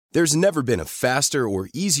There's never been a faster or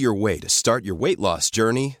easier way to start your weight loss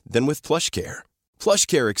journey than with PlushCare.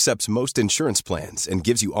 PlushCare accepts most insurance plans and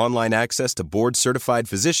gives you online access to board-certified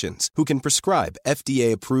physicians who can prescribe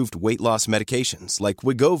FDA-approved weight loss medications like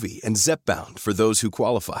Wegovy and Zepbound for those who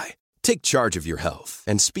qualify. Take charge of your health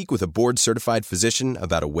and speak with a board-certified physician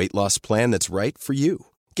about a weight loss plan that's right for you.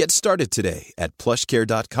 Get started today at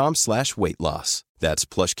plushcare.com/weightloss. That's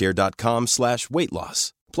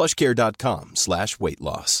plushcare.com/weightloss.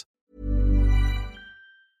 plushcare.com/weightloss.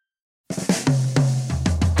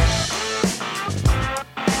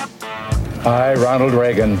 I, Ronald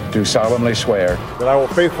Reagan, do solemnly swear that I will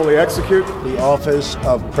faithfully execute the office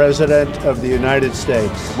of President of the United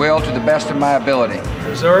States. Will, to the best of my ability,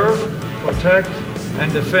 preserve, protect,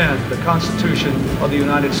 and defend the Constitution of the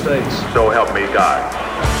United States. So help me God.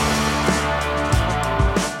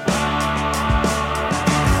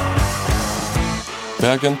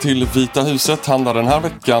 Vägen till Vita huset handlar den här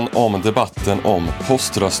veckan om debatten om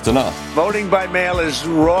poströsterna. Voting by mail is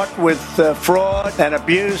wrought with fraud and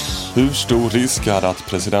abuse. Hur stor risk är att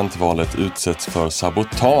presidentvalet utsätts för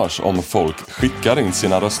sabotage om folk skickar in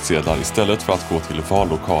sina röstsedlar istället för att gå till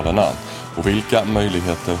vallokalerna? Och vilka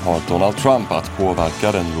möjligheter har Donald Trump att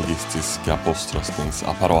påverka den logistiska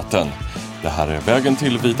poströstningsapparaten? Det här är Vägen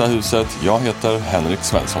till Vita huset. Jag heter Henrik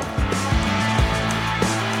Svensson.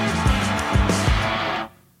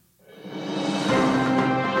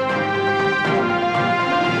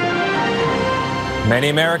 Many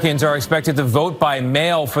Americans are expected to vote by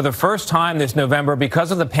mail for the first time this November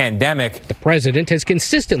because of the pandemic. The president has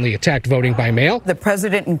consistently attacked voting by mail. The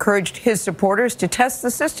president encouraged his supporters to test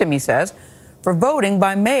the system, he says, for voting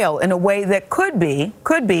by mail in a way that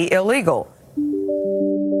could be illegal.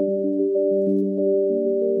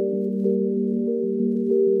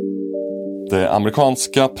 Det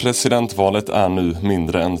amerikanska presidentvalet är nu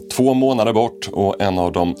mindre än 2 månader bort och en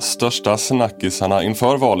av de största snackisarna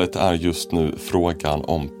inför valet är just nu frågan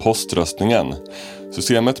om poströstningen.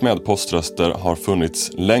 Systemet med poströster har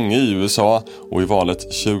funnits länge i USA och i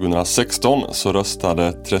valet 2016 så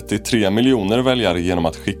röstade 33 miljoner väljare genom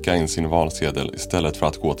att skicka in sin valsedel istället för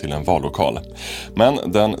att gå till en vallokal.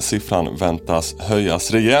 Men den siffran väntas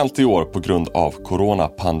höjas rejält i år på grund av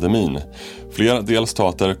coronapandemin. Fler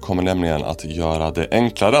delstater kommer nämligen att göra det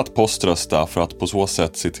enklare att poströsta för att på så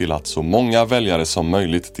sätt se till att så många väljare som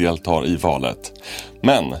möjligt deltar i valet.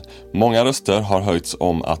 Men många röster har höjts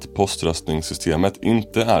om att poströstningssystemet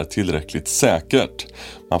inte är tillräckligt säkert.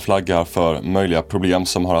 Man flaggar för möjliga problem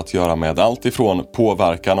som har att göra med allt ifrån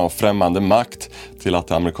påverkan av främmande makt till att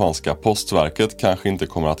det amerikanska postverket kanske inte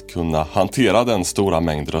kommer att kunna hantera den stora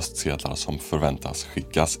mängd röstsedlar som förväntas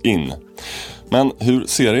skickas in. Men hur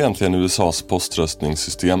ser egentligen USAs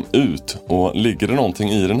poströstningssystem ut? Och ligger det någonting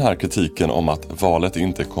i den här kritiken om att valet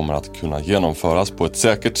inte kommer att kunna genomföras på ett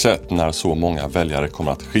säkert sätt när så många väljare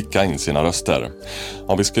kommer att skicka in sina röster?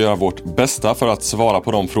 Ja, vi ska göra vårt bästa för att svara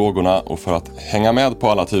på de frågorna och för att hänga med på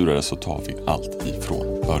alla turer så tar vi allt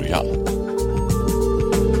ifrån början.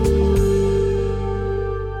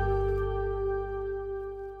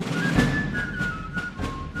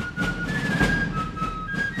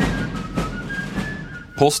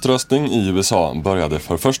 Poströstning i USA började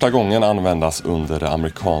för första gången användas under det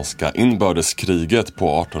amerikanska inbördeskriget på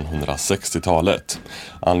 1860-talet.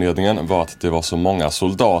 Anledningen var att det var så många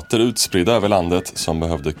soldater utspridda över landet som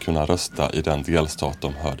behövde kunna rösta i den delstat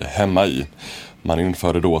de hörde hemma i. Man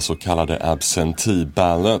införde då så kallade absentee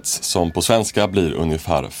ballots som på svenska blir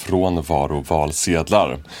ungefär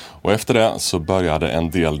frånvarovalsedlar. Och efter det så började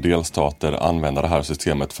en del delstater använda det här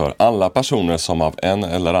systemet för alla personer som av en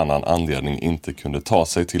eller annan anledning inte kunde ta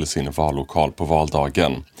sig till sin vallokal på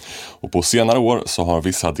valdagen. Och på senare år så har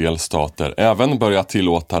vissa delstater även börjat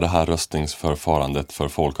tillåta det här röstningsförfarandet för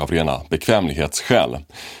folk av rena bekvämlighetsskäl.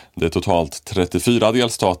 Det är totalt 34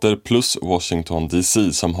 delstater plus Washington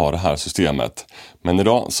DC som har det här systemet. Men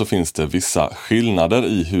idag så finns det vissa skillnader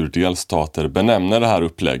i hur delstater benämner det här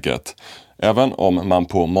upplägget. Även om man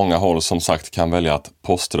på många håll som sagt kan välja att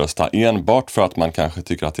poströsta enbart för att man kanske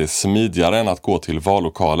tycker att det är smidigare än att gå till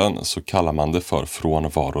vallokalen så kallar man det för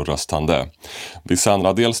frånvaroröstande. Vissa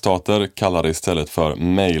andra delstater kallar det istället för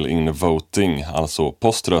mail-in voting, alltså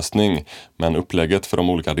poströstning, men upplägget för de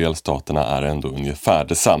olika delstaterna är ändå ungefär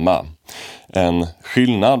detsamma. En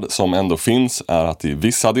skillnad som ändå finns är att i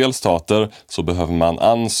vissa delstater så behöver man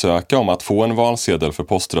ansöka om att få en valsedel för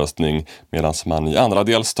poströstning medan man i andra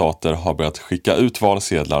delstater har börjat skicka ut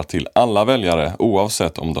valsedlar till alla väljare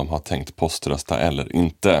oavsett om de har tänkt poströsta eller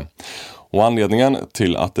inte. Och anledningen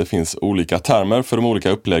till att det finns olika termer för de olika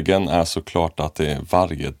uppläggen är såklart att det är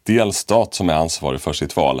varje delstat som är ansvarig för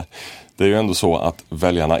sitt val. Det är ju ändå så att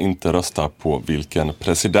väljarna inte röstar på vilken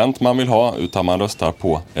president man vill ha, utan man röstar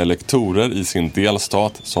på elektorer i sin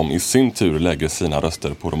delstat som i sin tur lägger sina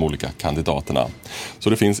röster på de olika kandidaterna. Så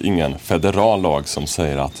det finns ingen federal lag som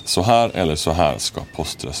säger att så här eller så här ska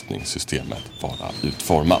poströstningssystemet vara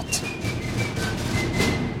utformat.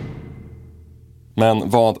 Men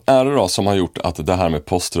vad är det då som har gjort att det här med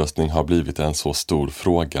poströstning har blivit en så stor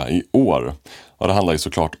fråga i år? Ja, det handlar ju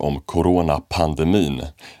såklart om coronapandemin.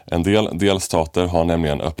 En del delstater har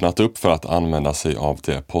nämligen öppnat upp för att använda sig av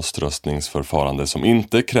det poströstningsförfarande som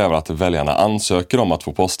inte kräver att väljarna ansöker om att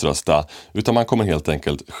få poströsta, utan man kommer helt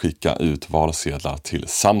enkelt skicka ut valsedlar till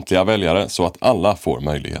samtliga väljare så att alla får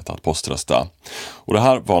möjlighet att poströsta. Och det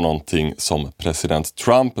här var någonting som president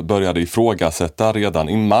Trump började ifrågasätta redan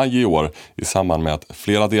i maj i år i samband med att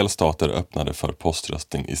flera delstater öppnade för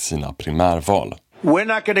poströstning i sina primärval. We're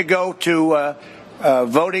not going to go to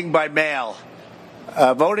voting by mail.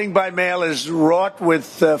 Voting by mail is wrought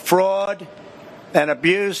with fraud and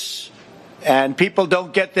abuse, and people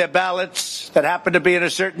don't get their ballots that happen to be in a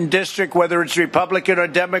certain district, whether it's Republican or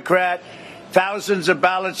Democrat. Thousands of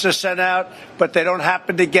ballots are sent out, but they don't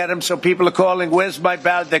happen to get them, so people are calling, where's my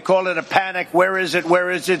ballot? They call it a panic. Where is it?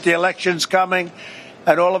 Where is it? The election's coming.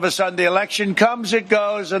 And all of a sudden the election comes, it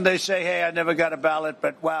goes, and they say, hey, I never got a ballot,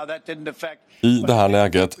 but wow, that didn't affect. I det här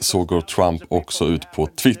läget så går Trump också ut på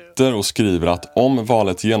Twitter och skriver att om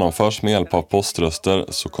valet genomförs med hjälp av poströster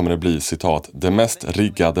så kommer det bli, citat, det mest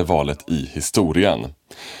riggade valet i historien.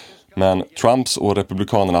 Men Trumps och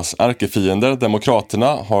republikanernas ärkefiender,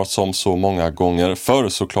 demokraterna, har som så många gånger förr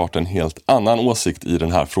såklart en helt annan åsikt i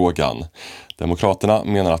den här frågan. Demokraterna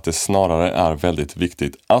menar att det snarare är väldigt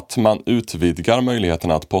viktigt att man utvidgar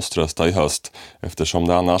möjligheterna att poströsta i höst, eftersom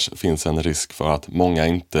det annars finns en risk för att många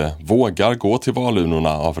inte vågar gå till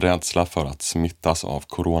valurnorna av rädsla för att smittas av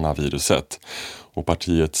coronaviruset. Och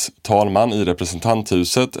partiets talman i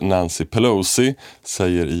representanthuset, Nancy Pelosi,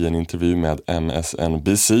 säger i en intervju med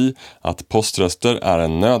MSNBC att poströster är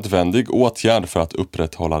en nödvändig åtgärd för att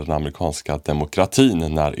upprätthålla den amerikanska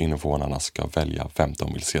demokratin när invånarna ska välja vem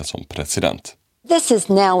de vill se som president. This is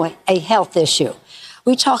now a health issue.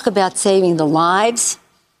 We talk about saving the lives,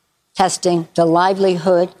 testing the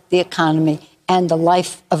livelihood, the economy, and the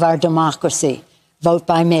life of our democracy. Vote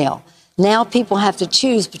by mail. Now people have to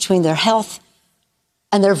choose between their health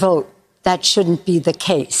and their vote. That shouldn't be the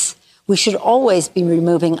case. We should always be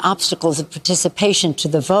removing obstacles of participation to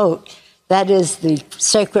the vote. That is the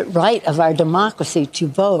sacred right of our democracy to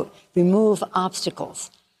vote. Remove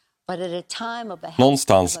obstacles.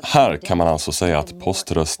 Någonstans här kan man alltså säga att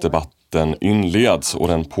poströstdebatten inleds och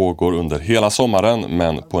den pågår under hela sommaren,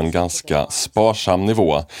 men på en ganska sparsam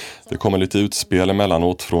nivå. Det kommer lite utspel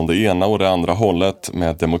emellanåt från det ena och det andra hållet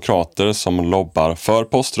med demokrater som lobbar för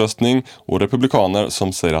poströstning och republikaner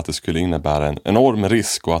som säger att det skulle innebära en enorm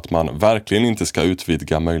risk och att man verkligen inte ska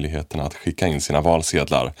utvidga möjligheterna att skicka in sina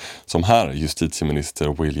valsedlar. Som här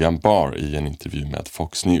justitieminister William Barr i en intervju med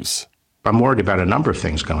Fox News. I'm worried about a number of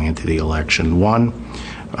things going into the election. One,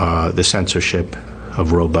 the censorship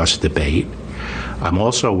of robust debate. I'm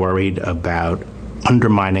also worried about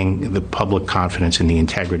undermining the public confidence in the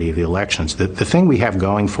integrity of the elections. The thing we have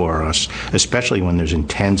going for us, especially when there's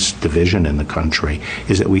intense division in the country,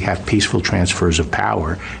 is that we have peaceful transfers of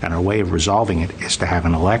power, and our way of resolving it is to have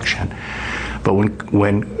an election. But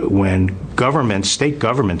when governments, state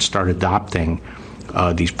governments start adopting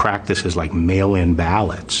these practices like mail-in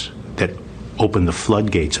ballots, that open the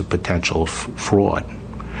floodgates of potential fraud,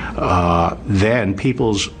 then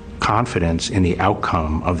people's confidence in the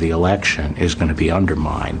outcome of the election is going to be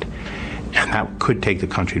undermined. And that could take the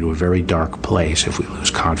country to a very dark place if we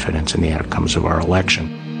lose confidence in the outcomes of our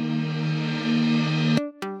election.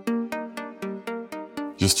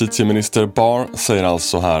 Justitieminister Barr säger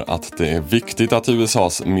alltså här att det är viktigt att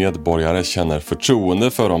USAs medborgare känner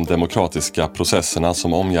förtroende för de demokratiska processerna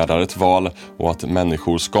som omgärdar ett val och att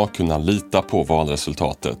människor ska kunna lita på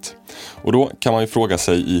valresultatet. Och då kan man ju fråga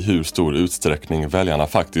sig i hur stor utsträckning väljarna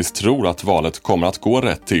faktiskt tror att valet kommer att gå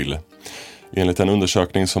rätt till. Enligt en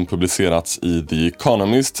undersökning som publicerats i The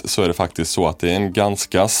Economist så är det faktiskt så att det är en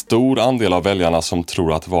ganska stor andel av väljarna som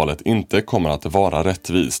tror att valet inte kommer att vara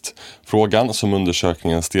rättvist. Frågan som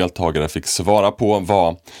undersökningens deltagare fick svara på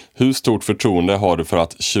var: hur stort förtroende har du för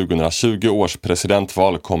att 2020 års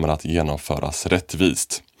presidentval kommer att genomföras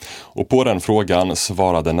rättvist? Och på den frågan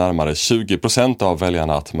svarade närmare 20% av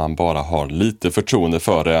väljarna att man bara har lite förtroende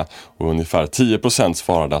för det och ungefär 10%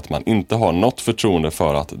 svarade att man inte har något förtroende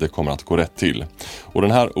för att det kommer att gå rätt till. Och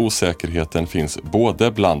den här osäkerheten finns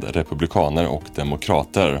både bland republikaner och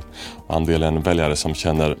demokrater. Andelen väljare som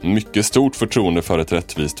känner mycket stort förtroende för ett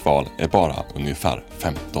rättvist val är bara ungefär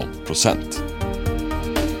 15%.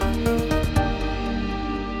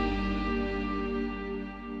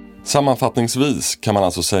 Sammanfattningsvis kan man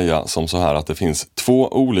alltså säga som så här att det finns två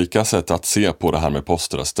olika sätt att se på det här med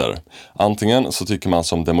poströster. Antingen så tycker man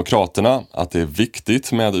som demokraterna att det är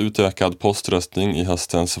viktigt med utökad poströstning i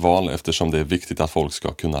höstens val eftersom det är viktigt att folk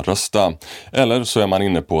ska kunna rösta. Eller så är man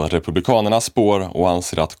inne på republikanernas spår och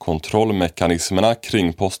anser att kontrollmekanismerna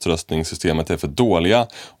kring poströstningssystemet är för dåliga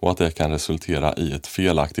och att det kan resultera i ett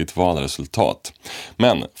felaktigt valresultat.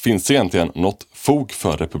 Men finns det egentligen något fog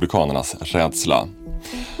för republikanernas rädsla?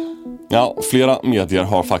 Ja, flera medier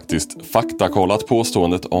har faktiskt faktakollat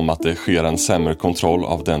påståendet om att det sker en sämre kontroll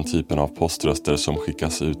av den typen av poströster som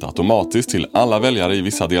skickas ut automatiskt till alla väljare i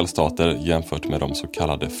vissa delstater jämfört med de så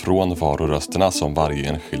kallade frånvarorösterna som varje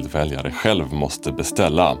enskild väljare själv måste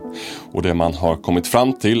beställa. Och det man har kommit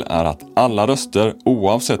fram till är att alla röster,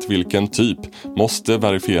 oavsett vilken typ, måste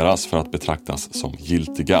verifieras för att betraktas som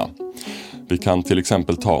giltiga. Vi kan till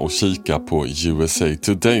exempel ta och kika på USA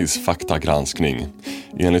Todays faktagranskning.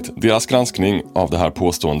 Enligt deras granskning av det här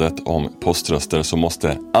påståendet om poströster så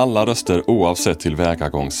måste alla röster oavsett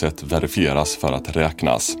tillvägagångssätt verifieras för att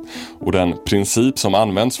räknas. Och den princip som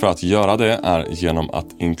används för att göra det är genom att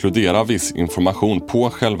inkludera viss information på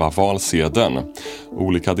själva valsedeln.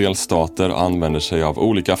 Olika delstater använder sig av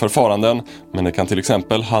olika förfaranden, men det kan till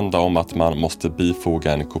exempel handla om att man måste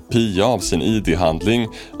bifoga en kopia av sin ID-handling,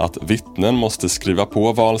 att vittnen måste skriva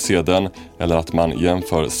på valsedeln eller att man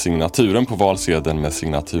jämför signaturen på valsedeln med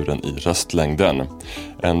signaturen i röstlängden.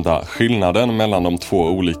 Enda skillnaden mellan de två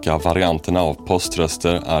olika varianterna av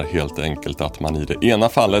poströster är helt enkelt att man i det ena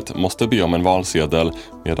fallet måste be om en valsedel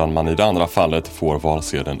medan man i det andra fallet får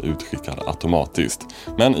valsedeln utskickad automatiskt.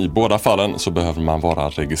 Men i båda fallen så behöver man vara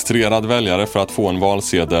registrerad väljare för att få en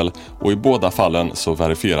valsedel och i båda fallen så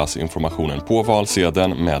verifieras informationen på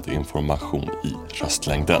valsedeln med information i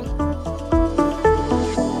röstlängden.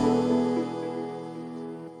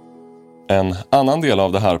 En annan del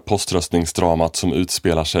av det här poströstningsdramat som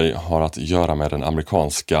utspelar sig har att göra med den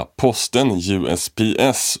amerikanska posten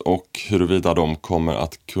USPS och huruvida de kommer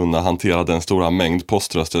att kunna hantera den stora mängd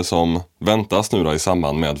poströster som väntas nu då i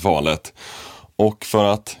samband med valet. Och för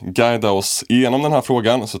att guida oss igenom den här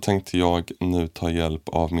frågan så tänkte jag nu ta hjälp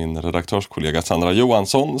av min redaktörskollega Sandra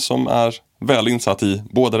Johansson som är väl insatt i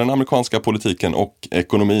både den amerikanska politiken och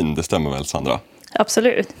ekonomin. Det stämmer väl, Sandra?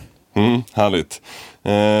 Absolut. Härligt.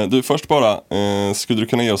 Du, först bara, skulle du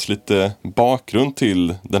kunna ge oss lite bakgrund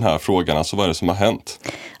till den här frågan? Alltså vad är det som har hänt?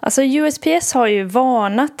 Alltså USPS har ju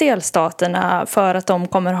varnat delstaterna för att de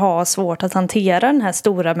kommer ha svårt att hantera den här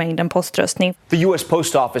stora mängden poströstning. The US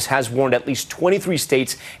Post Office has warned at least 23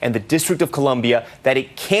 states and the District of Columbia that it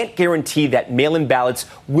can't guarantee that mail-in ballots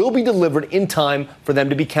will be delivered in time for them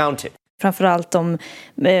to be counted. Framförallt om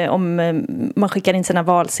man skickar in sina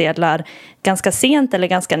valsedlar ganska sent eller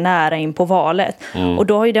ganska nära in på valet. Och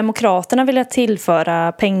då har ju demokraterna velat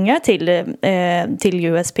tillföra pengar till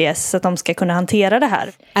USPS så att de ska kunna hantera det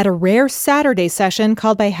här. At a rare Saturday session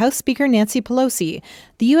called by House Speaker Nancy Pelosi,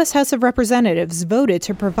 the U.S. House of Representatives voted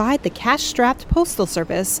to provide the cash-strapped postal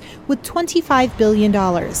service with $25 billion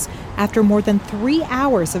after more than 3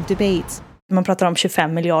 hours of debate. Man pratar om $25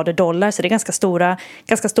 miljarder, så det är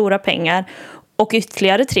ganska stora pengar. Och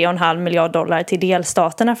ytterligare $3,5 miljarder till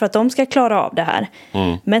delstaterna för att de ska klara av det här.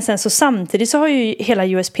 Men sen så samtidigt så har ju hela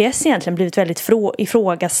USPS egentligen blivit väldigt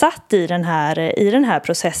ifrågasatt i den här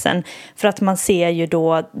processen. För att man ser ju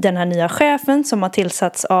då den här nya chefen som har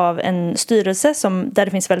tillsatts av en styrelse där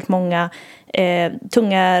det finns väldigt många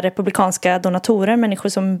tunga republikanska donatorer, människor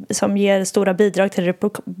som ger stora bidrag till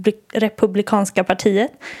republikanska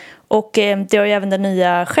partiet. Och det har ju även den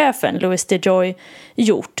nya chefen, Louis DeJoy,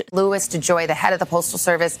 gjort. Louis DeJoy, the head of the Postal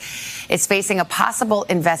Service, is facing a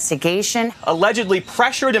possible investigation. Allegedly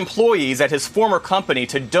pressured employees at his former company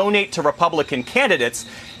to donate to Republican candidates,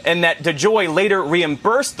 and that DeJoy later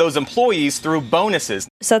reimbursed those employees through bonuses.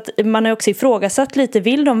 Så att man har också ifrågasatt lite,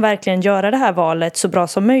 vill de verkligen göra det här valet så bra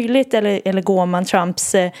som möjligt eller går man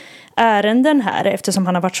Trumps ärenden här eftersom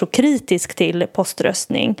han har varit så kritisk till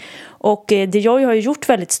poströstning. Och DeJoy har ju gjort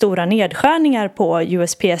väldigt stora nedskärningar på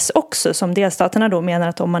USPS också, som delstaterna då menar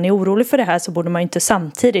att om man är orolig för det här så borde man inte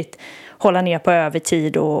samtidigt hålla ner på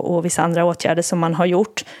övertid och vissa andra åtgärder som man har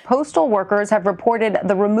gjort. Postal workers have reported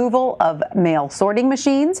the removal of mail sorting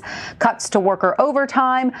machines, cuts to worker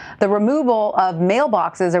overtime, the removal of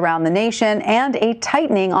mailboxes around the nation, and a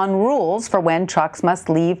tightening on rules for when trucks must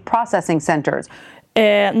leave processing centers.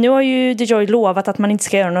 Nu har ju DeJoy lovat att man inte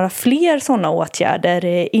ska göra några fler sådana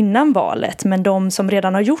åtgärder innan valet, men de som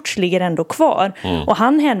redan har gjorts ligger ändå kvar. Och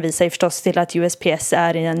han hänvisar ju förstås till att USPS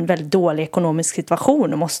är i en väldigt dålig ekonomisk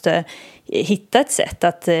situation och måste hitta ett sätt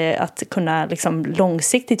att kunna liksom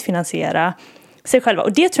långsiktigt finansiera sig själva.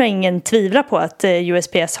 Och det tror jag ingen tvivlar på, att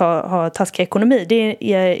USPS har taskig ekonomi.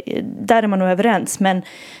 Där är man nog överens. Men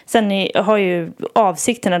sen har ju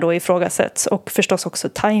avsikterna då ifrågasätts och förstås också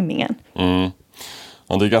tajmingen.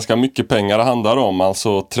 Ja, det är ganska mycket pengar det handlar om,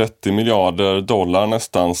 alltså 30 miljarder dollar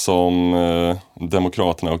nästan som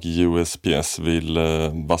Demokraterna och USPS vill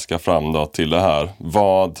vaska fram då till det här.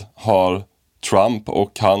 Vad har Trump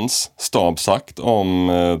och hans stab sagt om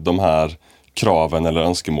de här kraven eller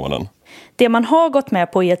önskemålen? Det man har gått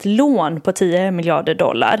med på är ett lån på 10 miljarder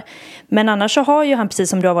dollar. Men annars så har ju han, precis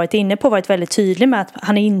som du har varit inne på, varit väldigt tydlig med att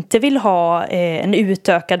han inte vill ha en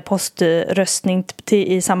utökad poströstning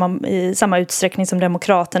i samma utsträckning som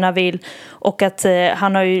Demokraterna vill. Och att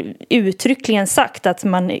han har ju uttryckligen sagt att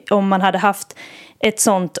om man hade haft ett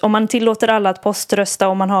sånt, om man tillåter alla att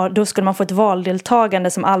poströsta, då skulle man få ett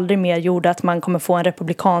valdeltagande som aldrig mer gjorde att man kommer få en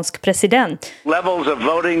republikansk president. Levels of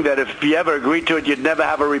voting that if you ever agreed to it, you'd never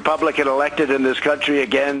have a Republican elected in this country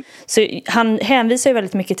again. Så han hänvisar ju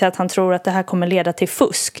väldigt mycket till att han tror att det här kommer leda till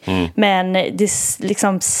fusk. Men det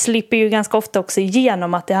liksom slipper ju ganska ofta också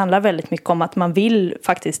igenom att det handlar väldigt mycket om att man vill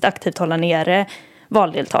faktiskt aktivt hålla nere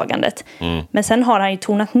valdeltagandet. Men sen har han ju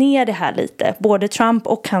tonat ner det här lite. Både Trump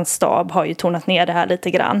och hans stab har ju tonat ner det här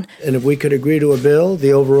lite grann. And if we could agree to a bill,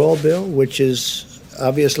 the overall bill, which is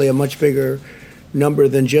obviously a much bigger number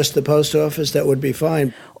than just the post office, that would be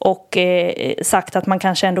fine. Och sagt att man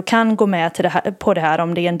kanske ändå kan gå med till på det här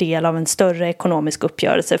om det är en del av en större ekonomisk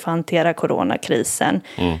uppgörelse för att hantera coronakrisen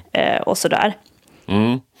och sådär.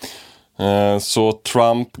 Så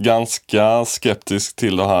Trump ganska skeptisk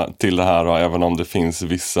till det här då, även om det finns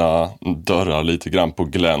vissa dörrar lite grann på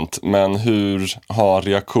glänt. Men hur har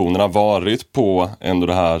reaktionerna varit på ändå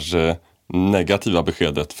det här negativa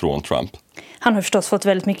beskedet från Trump? Han har förstås fått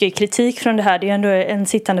väldigt mycket kritik från det här. Det är ändå en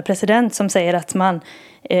sittande president som säger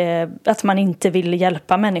att man inte vill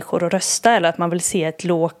hjälpa människor att rösta eller att man vill se ett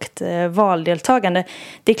lågt valdeltagande.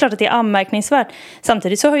 Det är klart att det är anmärkningsvärt.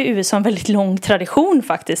 Samtidigt så har ju USA en väldigt lång tradition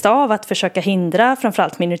faktiskt av att försöka hindra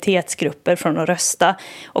framförallt minoritetsgrupper från att rösta.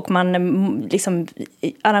 Och man liksom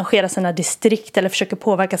arrangerar sina distrikt eller försöker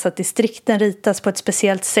påverka så att distrikten ritas på ett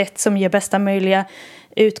speciellt sätt som ger bästa möjliga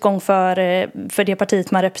utgång för det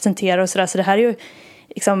partiet man representerar och sådär. Så det här är ju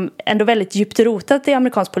liksom ändå väldigt djupt rotat i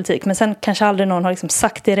amerikansk politik, men sen kanske aldrig någon har liksom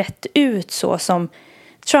sagt det rätt ut så som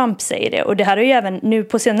Trump säger det. Och det här är ju även nu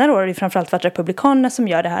på senare år har det framförallt varit republikanerna som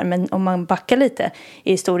gör det här, men om man backar lite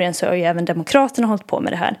i historien så har ju även demokraterna hållit på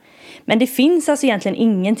med det här. Men det finns alltså egentligen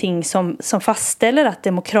ingenting som fastställer att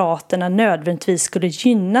demokraterna nödvändigtvis skulle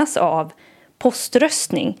gynnas av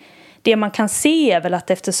poströstning. Det man kan se är väl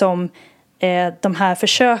att eftersom de här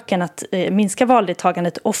försöken att minska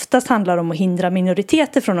valdeltagandet oftast handlar om att hindra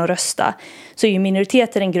minoriteter från att rösta, så är ju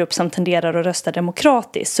minoriteter en grupp som tenderar att rösta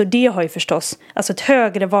demokratiskt. Så det har ju förstås, alltså ett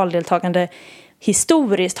högre valdeltagande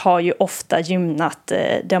historiskt har ju ofta gynnat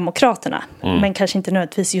demokraterna. Men kanske inte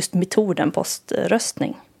nödvändigtvis just metoden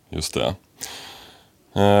poströstning. Just det.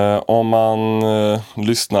 Om man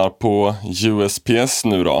lyssnar på USPS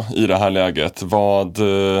nu då i det här läget, vad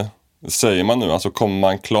säger man nu? Alltså kommer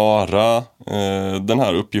man klara den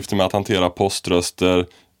här uppgiften med att hantera poströster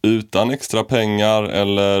utan extra pengar,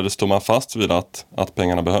 eller står man fast vid att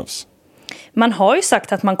pengarna behövs? Man har ju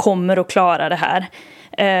sagt att man kommer att klara det här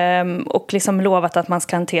och liksom lovat att man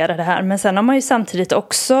ska hantera det här. Men sen har man ju samtidigt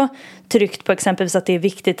också tryckt på exempelvis att det är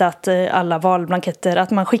viktigt att alla valblanketter,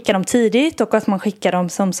 att man skickar dem tidigt och att man skickar dem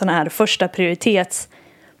som såna här första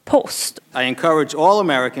prioritetspost. I encourage all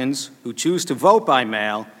Americans who choose to vote by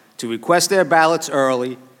mail to request their ballots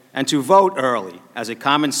early and to vote early as a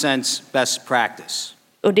common sense best practice.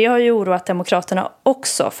 Och det har ju oroat demokraterna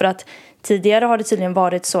också, för att tidigare har det tydligen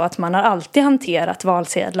varit så att man har alltid hanterat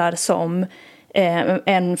valsedlar som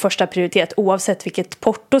en första prioritet oavsett vilket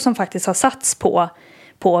porto som faktiskt har satts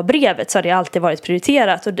på brevet, så har det alltid varit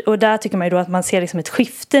prioriterat. Och där tycker man ju då att man ser liksom ett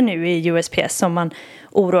skifte nu i USPS som man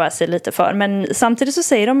oroar sig lite för. Men samtidigt så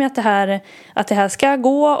säger de ju att det här ska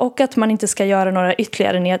gå och att man inte ska göra några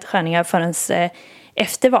ytterligare nedskärningar förrän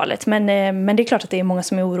efter valet. Men det är klart att det är många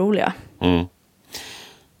som är oroliga.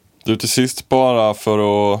 Du, till sist bara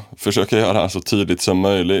för att försöka göra det här så tydligt som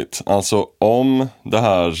möjligt. Alltså om det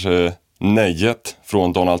här nejet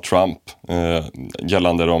från Donald Trump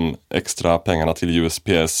gällande de extra pengarna till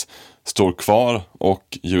USPS står kvar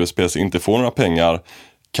och USPS inte får några pengar,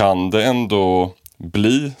 kan det ändå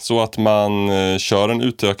bli så att man kör en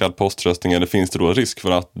utökad poströstning, eller finns det då risk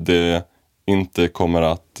för att det inte kommer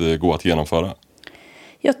att gå att genomföra?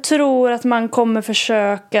 Jag tror att man kommer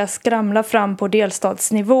försöka skramla fram på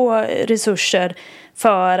delstatsnivå resurser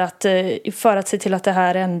för att se till att det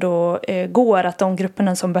här ändå går, att de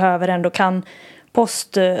grupperna som behöver ändå kan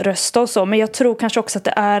poströsta och så. Men jag tror kanske också att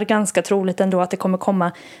det är ganska troligt ändå att det kommer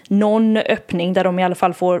komma någon öppning där de i alla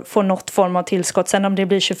fall får något form av tillskott. Sen om det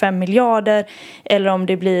blir 25 miljarder eller om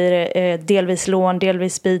det blir delvis lån,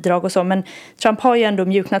 delvis bidrag och så. Men Trump har ju ändå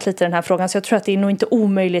mjuknat lite i den här frågan, så jag tror att det är nog inte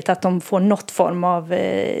omöjligt att de får något form av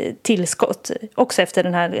tillskott. Också efter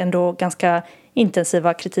den här ändå ganska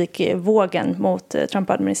intensiva kritikvågen mot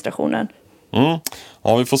Trump-administrationen.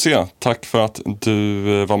 Ja, vi får se. Tack för att du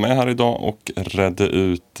var med här idag och redde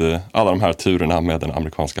ut alla de här turerna med den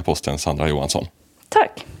amerikanska posten, Sandra Johansson.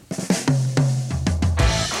 Tack!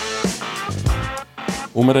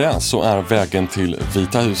 Och med det så är vägen till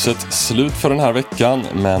Vita huset slut för den här veckan.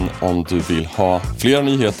 Men om du vill ha fler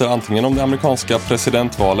nyheter, antingen om det amerikanska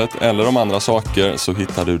presidentvalet eller om andra saker, så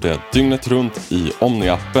hittar du det dygnet runt i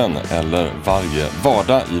Omni-appen eller varje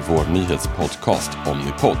vardag i vår nyhetspodcast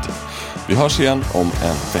Omnipod. Vi hörs igen om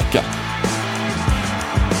en vecka.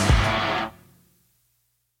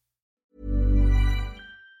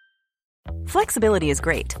 Flexibility is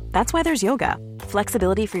great. That's why there's yoga.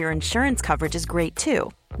 Flexibility for your insurance coverage is great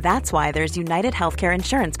too. That's why there's United Healthcare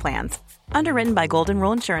Insurance Plans. Underwritten by Golden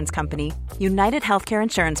Rule Insurance Company, United Healthcare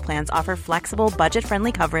Insurance Plans offer flexible,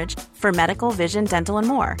 budget-friendly coverage for medical, vision, dental, and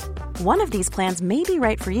more. One of these plans may be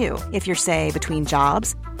right for you if you're, say, between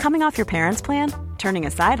jobs, coming off your parents' plan, turning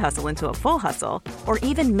a side hustle into a full hustle, or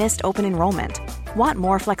even missed open enrollment. Want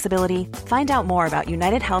more flexibility? Find out more about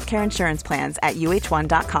United Healthcare Insurance Plans at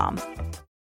uh1.com.